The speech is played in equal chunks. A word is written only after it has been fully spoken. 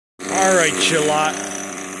Alright, you lot.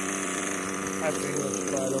 Happy English,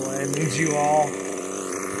 by the way. It means you all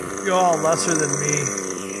lesser than me,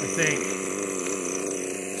 I think.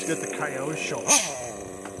 Let's get the Kyosho.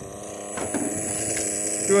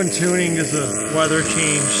 Doing tuning is a weather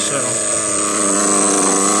change, so.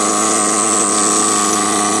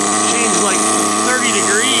 Changed like 30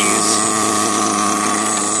 degrees.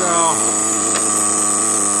 So.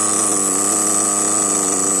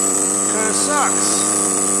 Kinda sucks.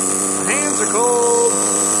 My hands are cold.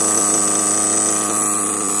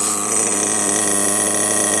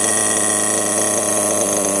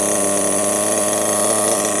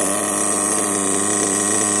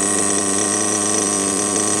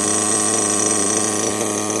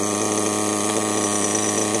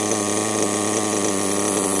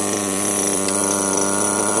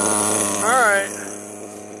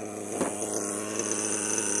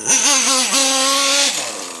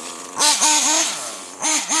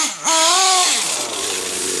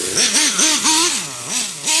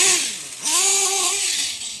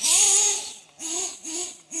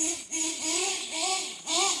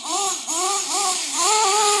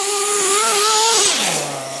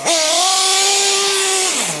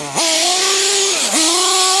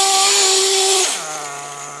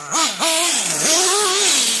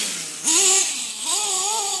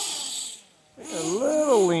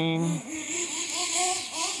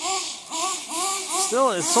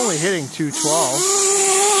 Still, it's only hitting 212.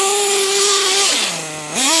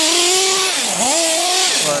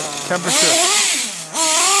 But temperature.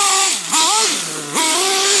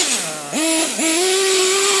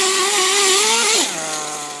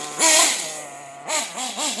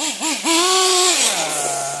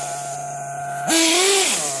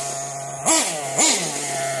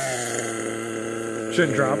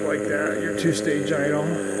 Shouldn't drop like that. You're two-stage idle.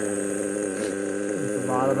 The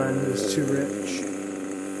bottom end is too rich.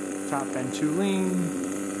 Top end too lean.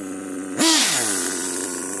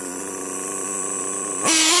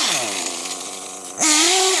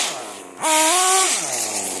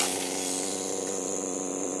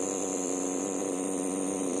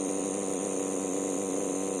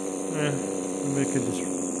 Maybe I could just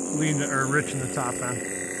lean or rich in the top end.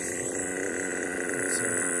 Let's see.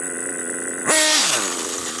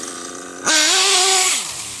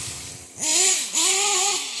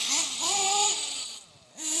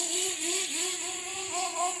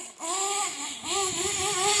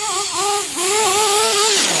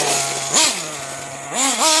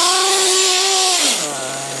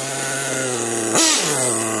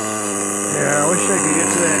 Yeah, I wish I could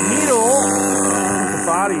get to that needle, put the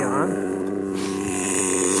body on,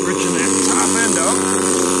 switching that top end up.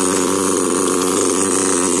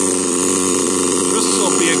 This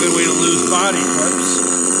will be a good way to lose body clips.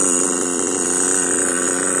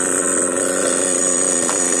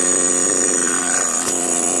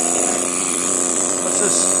 What's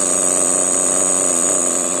this?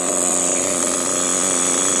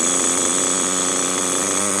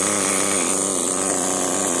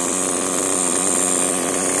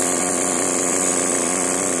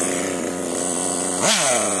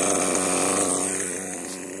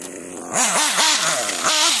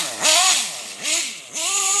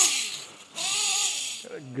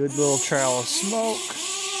 Got a good little trail of smoke.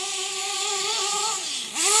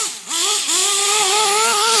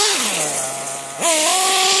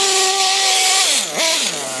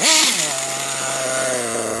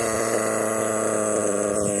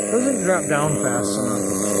 Doesn't drop down fast enough.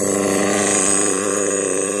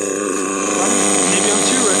 Maybe I'm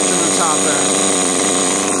too rich in the top end.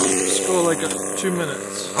 Let's go like 2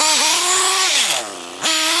 minutes.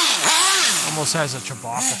 Almost has a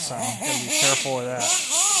Chewbacca sound. Gotta be careful with that.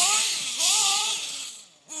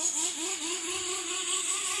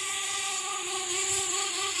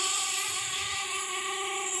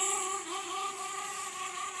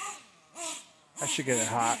 I should get it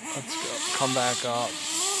hot. Let's go. Come back up.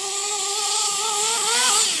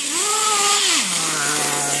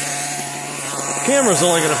 The camera's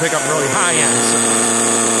only going to pick up really high end.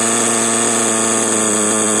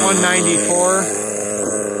 So 194.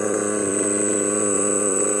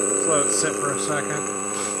 Let it sit for a second.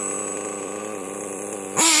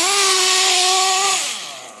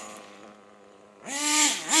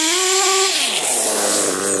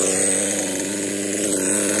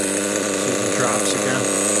 See if it drops again.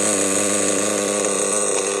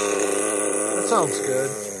 That sounds good.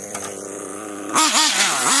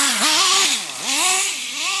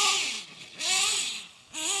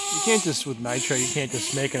 You can't just, with nitro, you can't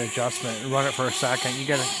just make an adjustment and run it for a second. You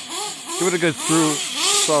gotta give it a good through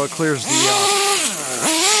so it clears the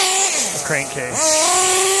crankcase.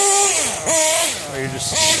 Or you're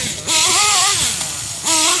just...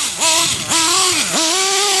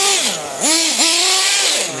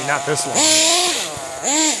 I mean, not this one.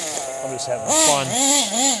 I'm just having fun.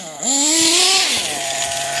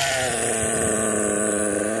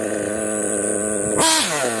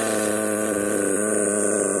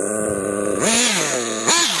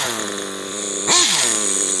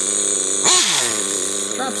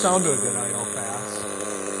 Drops down to a good idle fast.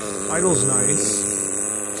 Idle's nice.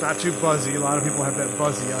 It's not too buzzy. A lot of people have that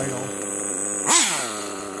buzzy idle.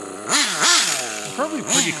 I'm probably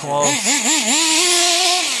pretty close.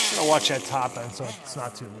 I'll watch that top end so it's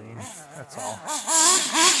not too lean. That's all.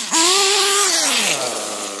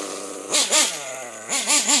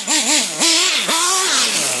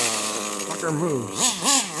 Fucker moves.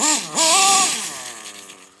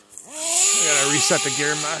 I gotta reset the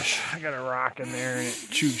gear mesh. I got a rock in there and it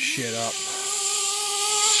chewed shit up.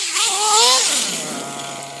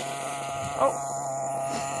 Oh.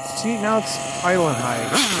 See, now it's idling high.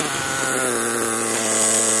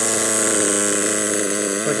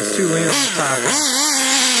 Like it's too lean on the top.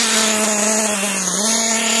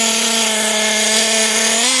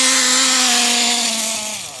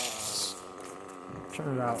 Turn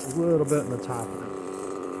it out a little bit in the top of it.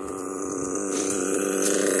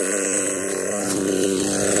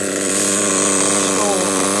 Oh.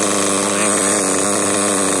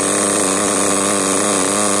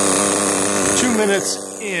 2 minutes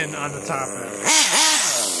in on the top end.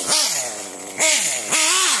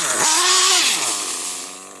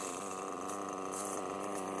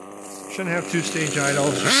 Shouldn't have two-stage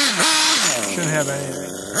idles. Shouldn't have anything.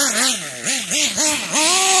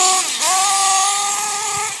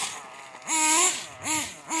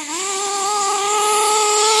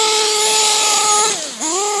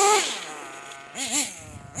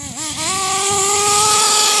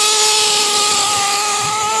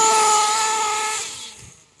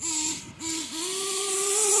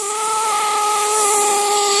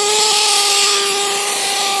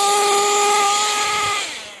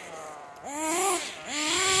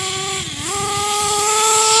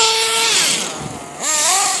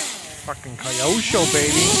 Fucking Kyosho,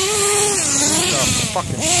 baby. It's a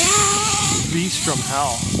fucking beast from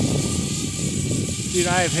hell. Dude,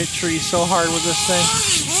 I have hit trees so hard with this thing.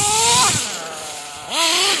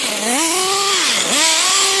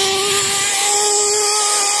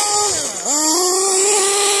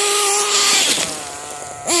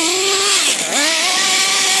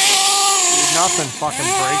 Dude, nothing fucking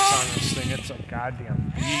breaks on this thing. It's a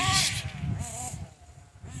goddamn beast.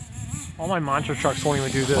 All my monster trucks won't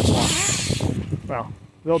even do this one. Well,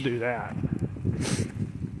 they'll do that. I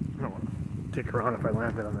don't want to take her on if I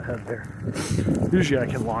land it on the head there. Usually I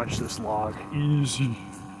can launch this log easy.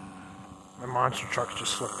 My monster trucks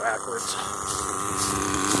just flip backwards.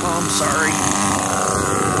 Oh, I'm sorry.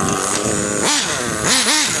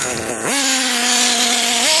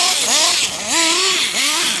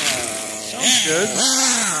 Sounds good.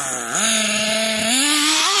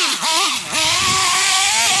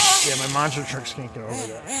 Yeah, my monster trucks can't get over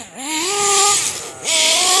that.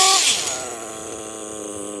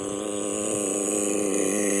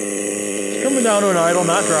 It's coming down to an idle,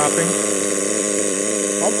 not dropping.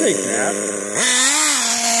 I'll take that.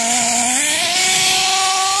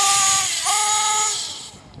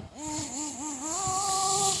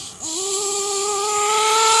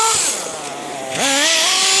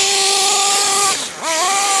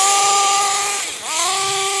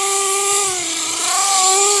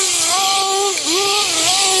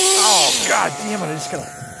 God damn it, I just got a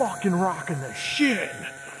fucking rock in the shit.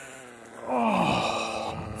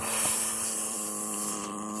 Oh.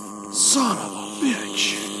 Son of a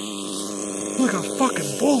bitch. Like a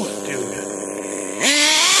fucking bullet, dude.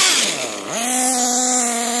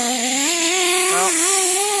 Well,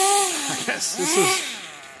 I guess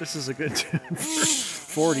this is a good tune for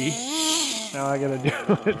 40. Now I gotta do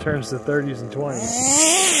it turns to 30s and 20s.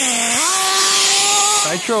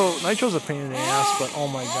 Nitro's a pain in the ass, but oh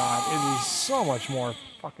my god, it is so much more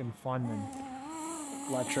fucking fun than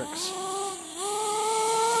electrics.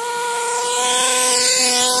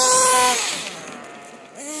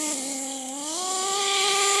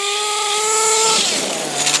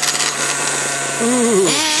 Ooh,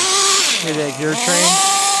 hear that gear train?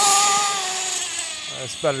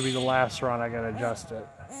 This better be the last run, I gotta adjust it.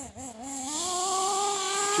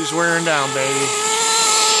 She's wearing down, baby.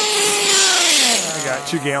 I got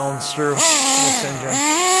 2 gallons through this engine.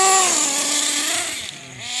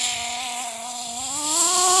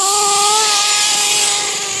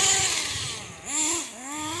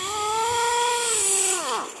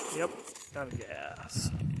 Yep, out of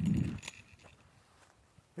gas.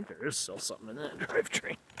 I think there there is still something in that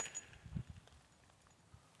drivetrain.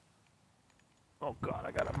 Oh God,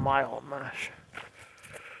 I got a mile mesh.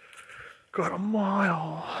 Got a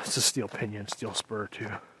mile. It's a steel pinion, steel spur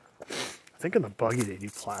too. I think in the buggy they do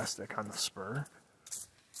plastic on the spur.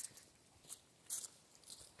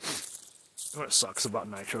 What sucks about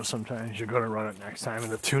nitro sometimes, you're gonna run it next time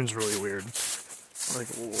and the tune's really weird. Like,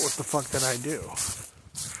 what the fuck did I do?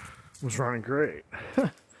 It was running great.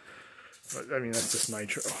 But I mean, that's just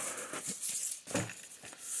nitro.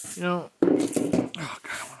 You know, oh God,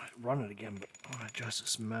 I want to run it again, but I want to adjust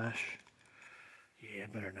this mesh. Yeah,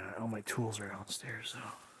 better not. All my tools are downstairs,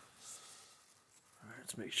 though. Alright,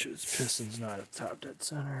 let's make sure this piston's not at the top dead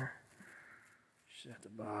center. Just at the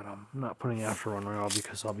bottom. I'm not putting after-run oil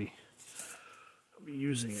because I'll be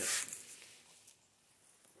using it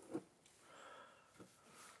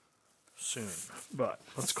soon. But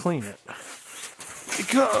let's clean it.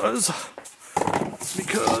 Because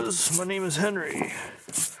my name is Henry.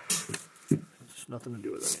 It's nothing to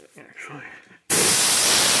do with anything, actually.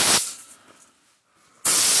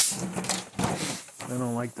 I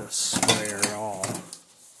don't like this sprayer at all.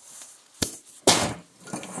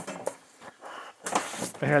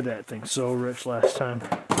 I had that thing so rich last time.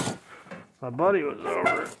 My buddy was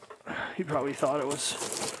over it. He probably thought it was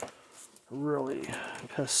really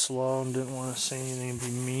pissed slow and didn't want to say anything and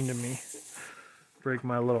be mean to me. Break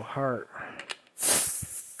my little heart.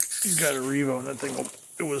 He's got a Revo and that thing,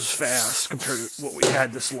 it was fast compared to what we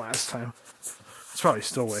had this last time. It's probably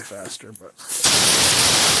still way faster, but...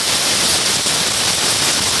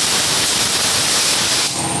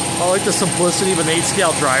 I like the simplicity of an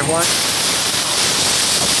 8-scale driveline.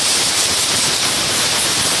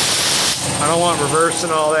 I don't want reverse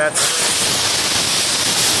and all that.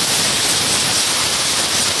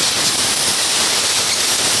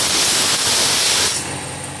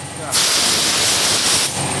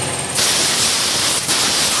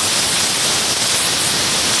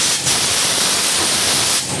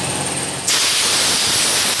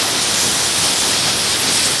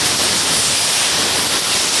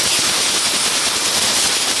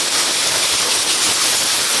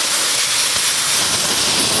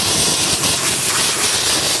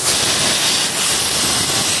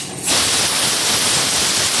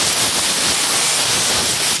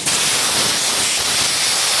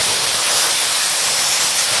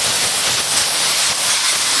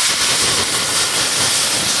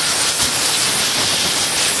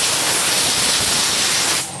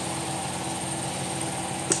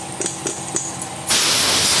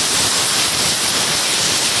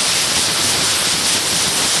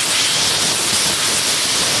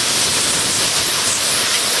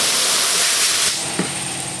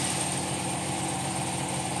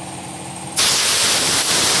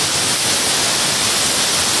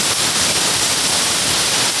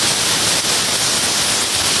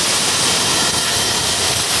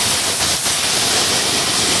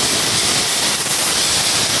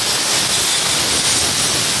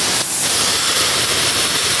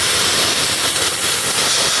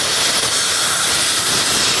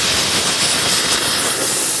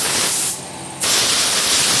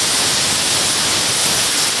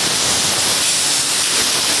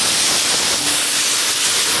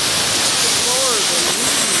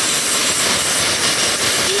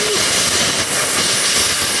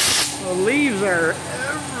 Leaves are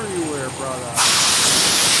everywhere, brother.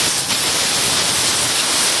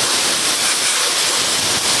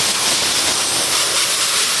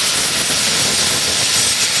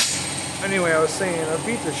 Anyway, I was saying, I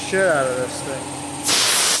beat the shit out of this thing.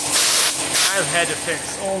 I've had to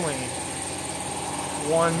fix only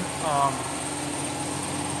one,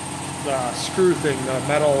 the screw thing, the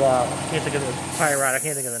metal, I can't think of the tie rod, I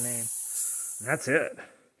can't think of the name. And that's it.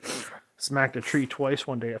 Smacked a tree twice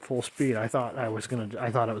one day at full speed. I thought it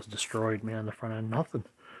was destroyed, man, the front end. Nothing.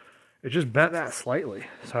 It just bent that slightly,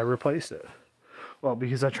 so I replaced it. Well,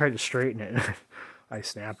 because I tried to straighten it, I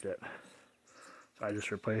snapped it. So I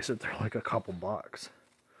just replaced it. They're like a couple bucks.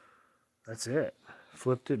 That's it.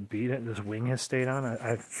 Flipped it, beat it, this wing has stayed on.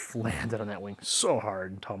 I landed on that wing so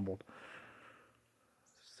hard and tumbled.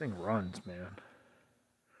 This thing runs, man.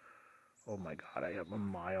 Oh my God, I have a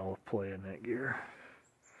mile of play in that gear.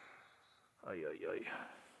 Ay, ay, ay.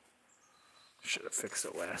 Should have fixed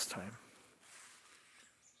it last time.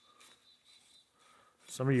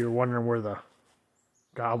 Some of you are wondering where the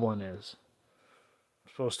Goblin is. I'm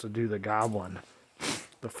supposed to do the Goblin.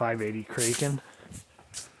 The 580 Kraken.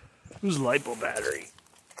 Who's LiPo battery?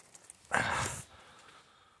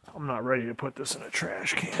 I'm not ready to put this in a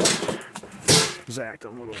trash can. It's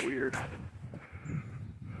acting a little weird.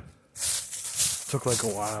 Took like a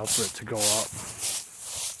while for it to go up.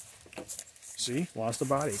 See? Lost a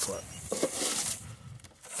body clip.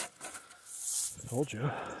 Told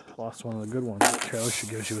you. Lost one of the good ones that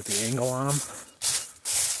Kyosho gives you with the angle on them.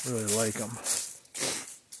 Really like them.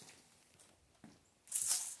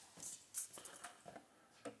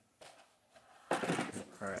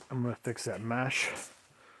 Alright, I'm going to fix that mesh.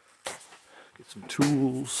 Get some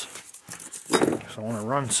tools. Because I want to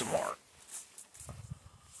run some more.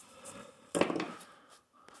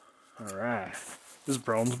 Alright. This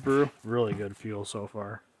Brown's Brew, really good fuel so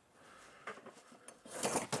far.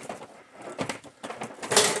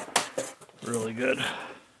 Really good.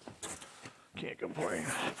 Can't complain.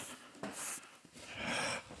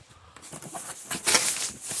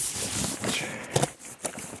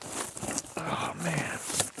 Oh man.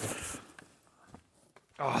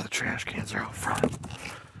 Oh, the trash cans are out front.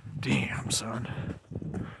 Damn, son.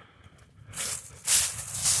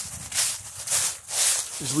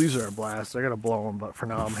 These leaves are a blast. I gotta blow them, but for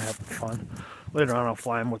now I'm having fun. Later on I'll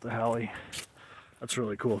fly them with the heli. That's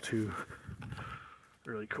really cool too.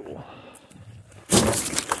 Really cool.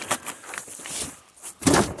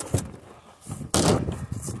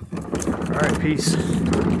 Alright, peace.